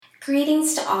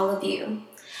Greetings to all of you.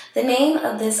 The name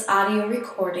of this audio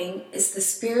recording is The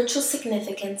Spiritual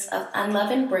Significance of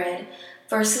Unleavened Bread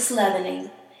versus Leavening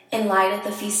in light of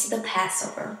the Feast of the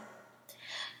Passover.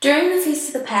 During the Feast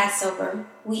of the Passover,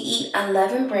 we eat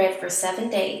unleavened bread for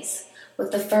 7 days,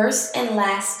 with the first and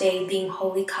last day being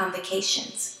Holy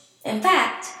Convocations. In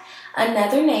fact,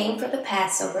 another name for the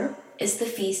Passover is the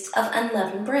Feast of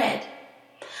Unleavened Bread.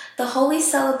 The holy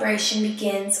celebration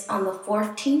begins on the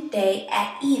 14th day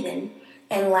at even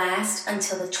and lasts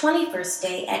until the 21st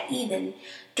day at even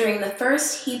during the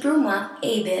first Hebrew month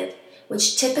Abib,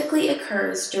 which typically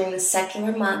occurs during the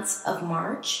secular months of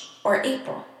March or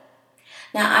April.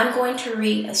 Now I'm going to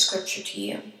read a scripture to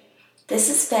you. This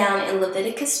is found in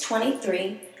Leviticus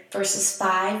 23, verses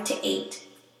 5 to 8.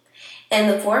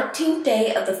 And the 14th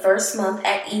day of the first month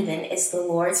at even is the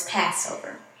Lord's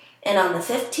Passover. And on the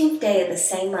 15th day of the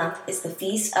same month is the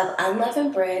feast of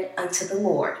unleavened bread unto the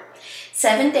Lord.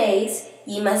 7 days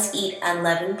ye must eat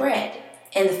unleavened bread.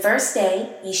 And the first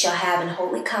day ye shall have an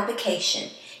holy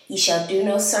convocation. Ye shall do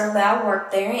no servile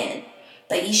work therein,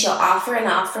 but ye shall offer an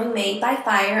offering made by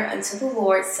fire unto the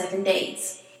Lord 7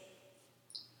 days.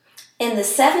 And the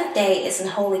 7th day is an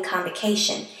holy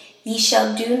convocation. Ye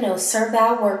shall do no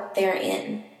servile work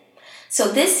therein. So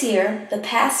this year, the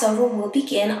Passover will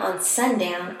begin on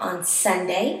sundown on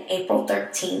Sunday, April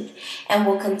 13th, and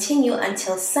will continue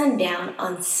until sundown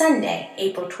on Sunday,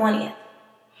 April 20th.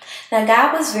 Now,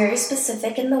 God was very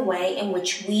specific in the way in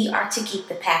which we are to keep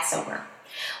the Passover.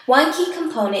 One key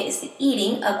component is the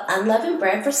eating of unleavened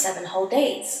bread for 7 whole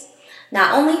days.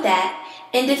 Not only that,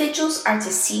 individuals are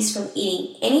to cease from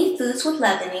eating any foods with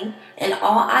leavening, and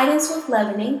all items with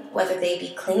leavening, whether they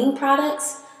be cleaning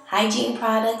products, hygiene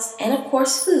products, and of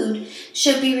course food,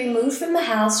 should be removed from the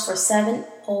house for 7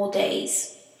 whole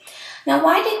days. Now,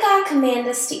 why did God command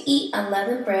us to eat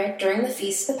unleavened bread during the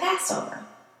Feast of the Passover?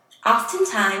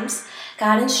 Oftentimes,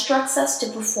 God instructs us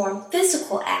to perform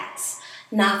physical acts,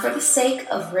 not for the sake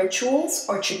of rituals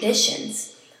or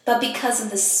traditions, but because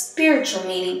of the spiritual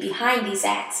meaning behind these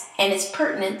acts and its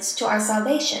pertinence to our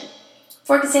salvation.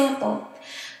 For example,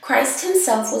 Christ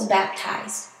himself was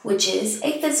baptized, which is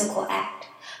a physical act.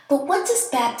 But what does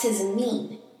baptism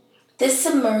mean? This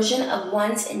submersion of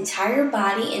one's entire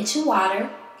body into water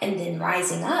and then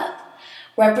rising up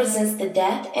represents the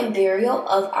death and burial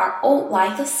of our old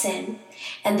life of sin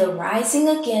and the rising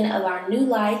again of our new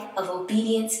life of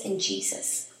obedience in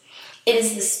Jesus. It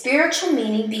is the spiritual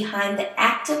meaning behind the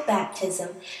act of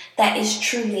baptism that is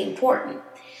truly important.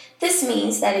 This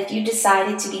means that if you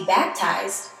decided to be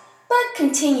baptized but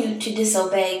continued to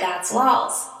disobey God's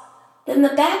laws, then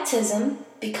the baptism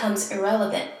becomes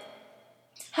irrelevant.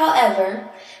 However,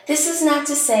 this is not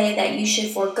to say that you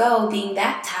should forego being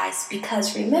baptized,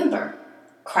 because remember,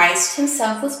 Christ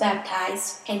himself was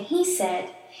baptized, and he said,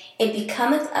 "It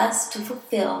becometh us to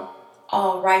fulfill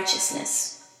all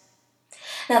righteousness."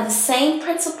 Now, the same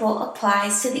principle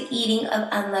applies to the eating of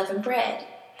unleavened bread.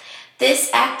 This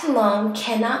act alone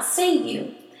cannot save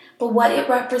you, but what it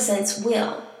represents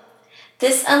will.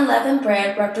 This unleavened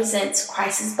bread represents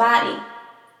Christ's body.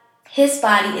 His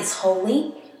body is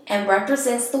holy and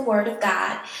represents the Word of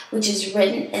God, which is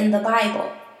written in the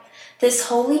Bible. This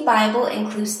Holy Bible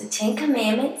includes the 10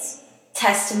 Commandments,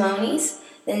 testimonies,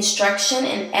 the instruction,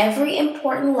 and every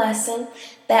important lesson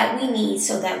that we need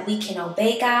so that we can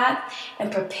obey God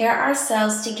and prepare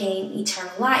ourselves to gain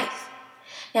eternal life.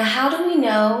 Now, how do we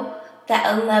know that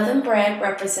unleavened bread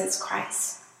represents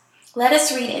Christ? Let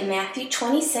us read in Matthew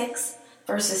 26,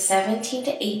 verses 17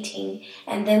 to 18,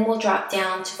 and then we'll drop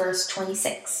down to verse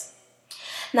 26.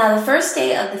 Now the first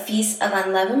day of the Feast of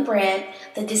Unleavened Bread,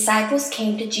 the disciples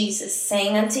came to Jesus,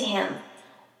 saying unto him,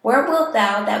 Where wilt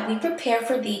thou that we prepare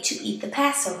for thee to eat the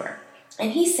Passover?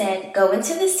 And he said, Go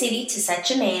into the city to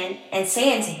such a man, and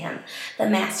say unto him, The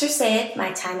Master saith,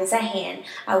 My time is at hand.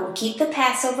 I will keep the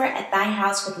Passover at thy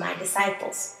house with my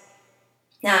disciples.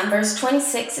 Now in verse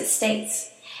 26 it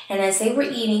states, And as they were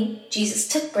eating, Jesus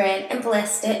took bread and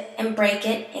blessed it and brake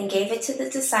it and gave it to the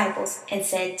disciples and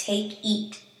said, Take,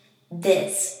 eat.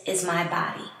 This is my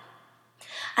body.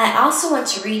 I also want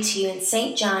to read to you in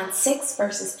St. John 6,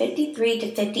 verses 53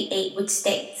 to 58, which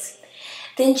states,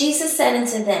 Then Jesus said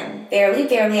unto them, Verily,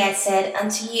 verily, I said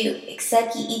unto you,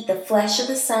 except ye eat the flesh of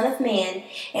the Son of Man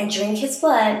and drink his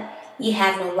blood, ye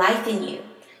have no life in you.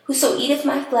 Whoso eateth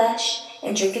my flesh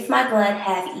and drinketh my blood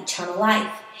hath eternal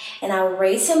life, and I will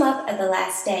raise him up at the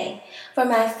last day. For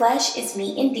my flesh is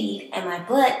meat indeed, and my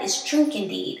blood is drink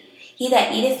indeed. He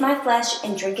that eateth my flesh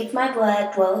and drinketh my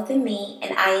blood dwelleth in me,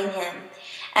 and I in him.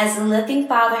 As the living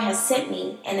Father has sent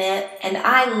me, and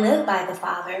I live by the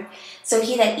Father, so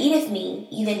he that eateth me,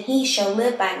 even he shall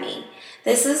live by me.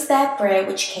 This is that bread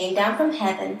which came down from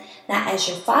heaven, not as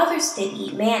your fathers did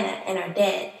eat manna and are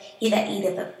dead. He that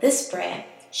eateth of this bread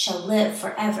shall live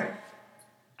forever.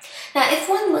 Now, if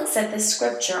one looks at this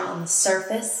scripture on the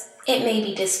surface, it may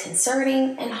be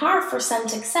disconcerting and hard for some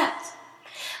to accept.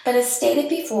 But as stated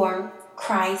before,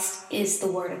 Christ is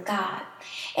the Word of God,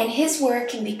 and His Word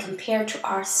can be compared to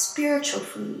our spiritual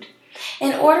food.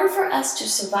 In order for us to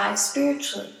survive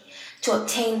spiritually, to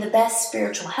obtain the best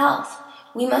spiritual health,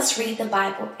 we must read the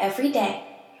Bible every day,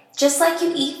 just like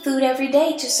you eat food every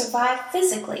day to survive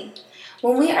physically.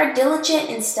 When we are diligent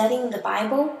in studying the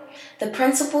Bible, the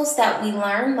principles that we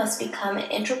learn must become an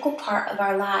integral part of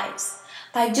our lives.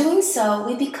 By doing so,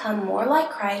 we become more like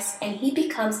Christ and He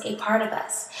becomes a part of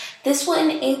us. This will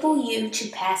enable you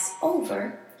to pass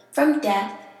over from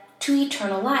death to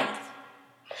eternal life.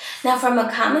 Now, from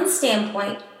a common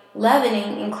standpoint,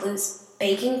 leavening includes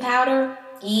baking powder,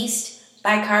 yeast,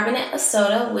 bicarbonate of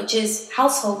soda, which is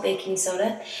household baking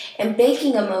soda, and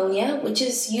baking ammonia, which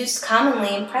is used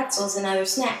commonly in pretzels and other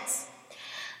snacks.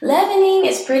 Leavening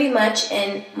is pretty much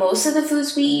in most of the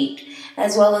foods we eat,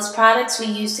 as well as products we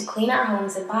use to clean our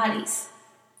homes and bodies.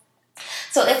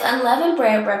 So if unleavened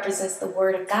bread represents the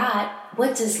Word of God,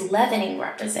 what does leavening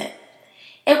represent?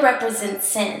 It represents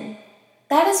sin.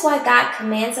 That is why God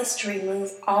commands us to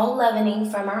remove all leavening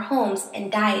from our homes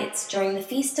and diets during the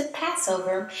Feast of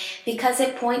Passover, because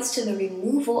it points to the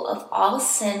removal of all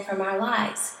sin from our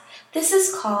lives. This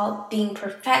is called being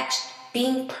perfect,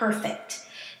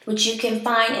 which you can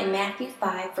find in Matthew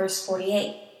 5, verse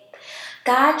 48.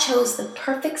 God chose the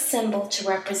perfect symbol to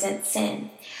represent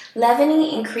sin.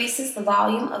 Leavening increases the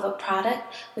volume of a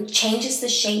product, which changes the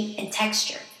shape and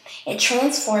texture. It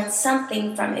transforms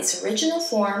something from its original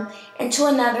form into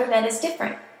another that is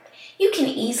different. You can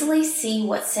easily see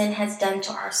what sin has done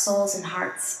to our souls and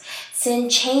hearts. Sin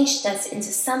changed us into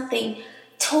something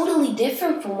totally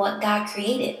different from what God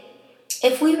created.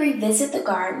 If we revisit the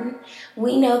garden,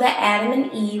 we know that Adam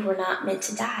and Eve were not meant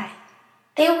to die.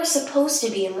 They were supposed to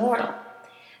be immortal.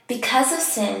 Because of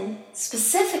sin,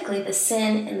 specifically the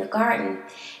sin in the garden,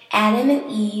 Adam and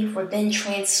Eve were then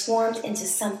transformed into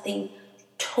something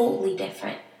totally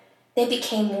different. They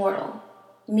became mortal,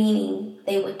 meaning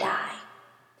they would die.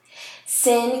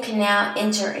 Sin can now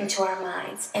enter into our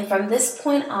minds, and from this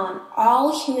point on,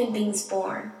 all human beings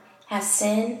born have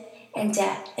sin and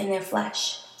death in their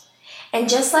flesh. And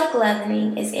just like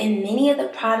leavening is in many of the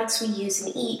products we use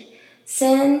and eat,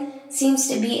 sin seems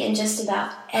to be in just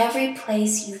about every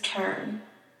place you turn.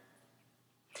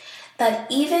 But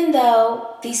even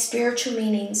though these spiritual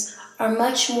meanings are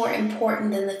much more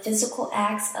important than the physical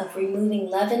acts of removing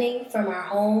leavening from our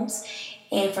homes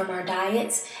and from our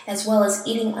diets, as well as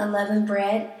eating unleavened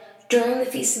bread during the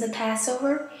Feast of the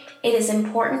Passover, it is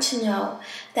important to know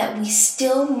that we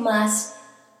still must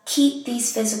keep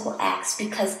these physical acts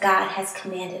because God has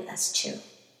commanded us to.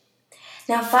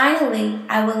 Now finally,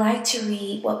 I would like to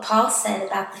read what Paul said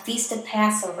about the Feast of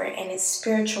Passover and its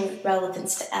spiritual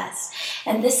relevance to us.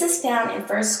 And this is found in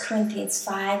 1 Corinthians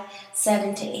 5,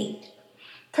 7-8.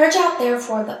 Purge out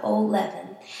therefore the old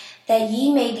leaven, that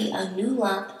ye may be a new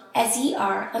lump, as ye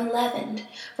are unleavened.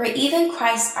 For even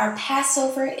Christ our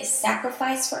Passover is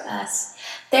sacrificed for us.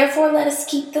 Therefore let us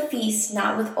keep the feast,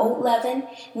 not with old leaven,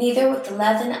 neither with the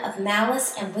leaven of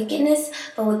malice and wickedness,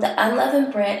 but with the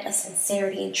unleavened bread of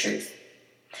sincerity and truth.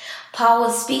 Paul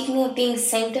was speaking of being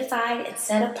sanctified and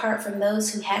set apart from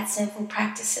those who had sinful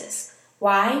practices.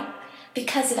 Why?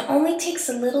 Because it only takes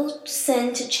a little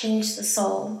sin to change the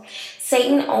soul.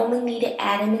 Satan only needed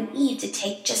Adam and Eve to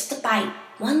take just a bite,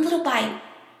 one little bite.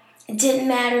 It didn't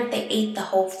matter if they ate the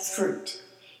whole fruit.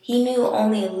 He knew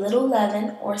only a little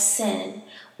leaven or sin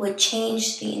would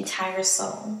change the entire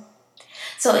soul.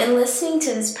 So in listening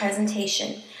to this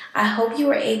presentation, I hope you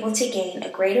were able to gain a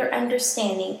greater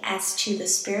understanding as to the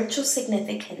spiritual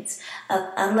significance of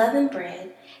unleavened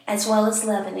bread as well as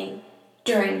leavening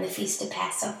during the Feast of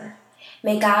Passover.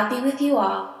 May God be with you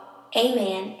all.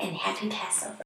 Amen, and happy Passover.